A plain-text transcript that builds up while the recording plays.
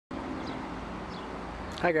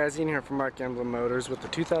Hi guys, Ian here from Mark Emblem Motors with the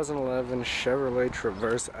 2011 Chevrolet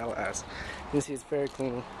Traverse LS. You can see it's very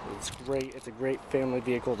clean, it's great, it's a great family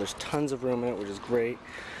vehicle, there's tons of room in it, which is great.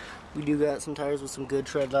 We do got some tires with some good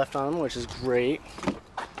tread left on them, which is great.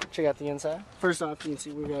 Check out the inside. First off, you can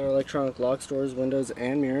see we've got our electronic lock doors, windows,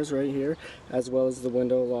 and mirrors right here, as well as the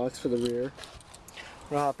window locks for the rear.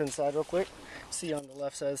 We're gonna hop inside real quick. See on the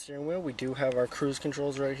left side of the steering wheel, we do have our cruise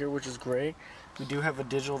controls right here, which is great. We do have a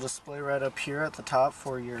digital display right up here at the top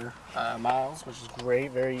for your miles, which is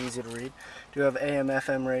great, very easy to read. Do have AM,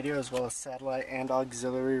 FM radio, as well as satellite and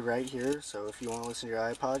auxiliary right here. So if you want to listen to your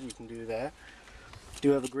iPod, you can do that.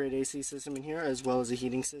 Do have a great AC system in here, as well as a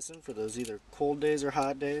heating system for those either cold days or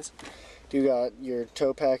hot days. Do got your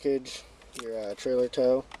tow package, your trailer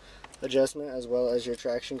tow adjustment, as well as your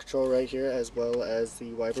traction control right here, as well as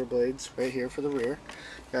the wiper blades right here for the rear.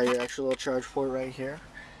 Got your extra little charge port right here.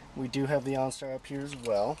 We do have the OnStar up here as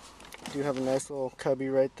well. Do have a nice little cubby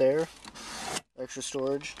right there, extra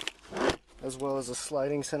storage, as well as a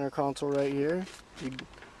sliding center console right here. You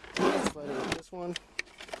slide it with this one,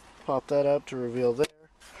 pop that up to reveal there.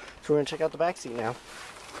 So we're going to check out the back seat now.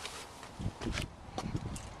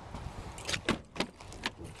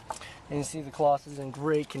 And you see the cloth is in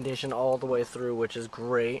great condition all the way through, which is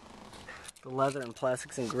great. The leather and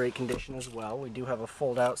plastic's in great condition as well. We do have a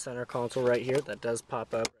fold-out center console right here that does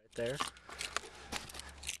pop up right there.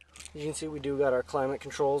 You can see we do got our climate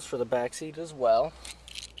controls for the back seat as well.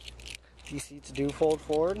 These seats do fold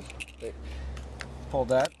forward. They pull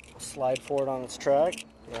that, slide forward on its track.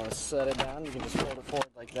 You want to set it down, you can just fold it forward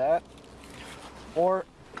like that. Or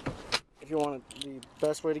if you want the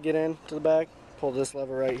best way to get into the back, pull this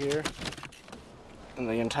lever right here, and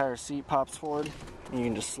the entire seat pops forward, and you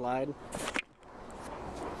can just slide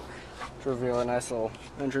to reveal a nice little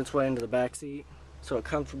entranceway into the back seat. So it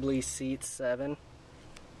comfortably seats 7,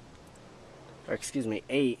 or excuse me,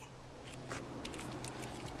 8.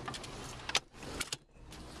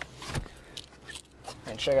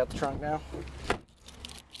 And check out the trunk now.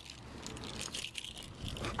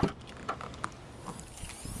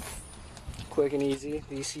 Quick and easy.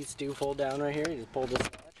 These seats do fold down right here. You just pull this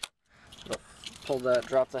latch, pull that,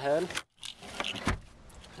 drop the head,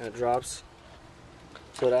 and it drops.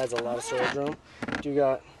 So it adds a lot of storage room. You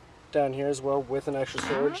got down here as well with an extra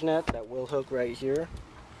storage net that will hook right here.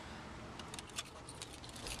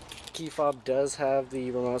 Key fob does have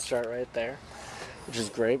the remote start right there, which is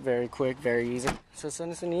great, very quick, very easy. So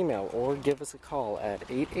send us an email or give us a call at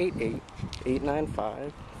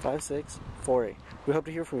 888-895-5648. We hope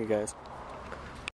to hear from you guys.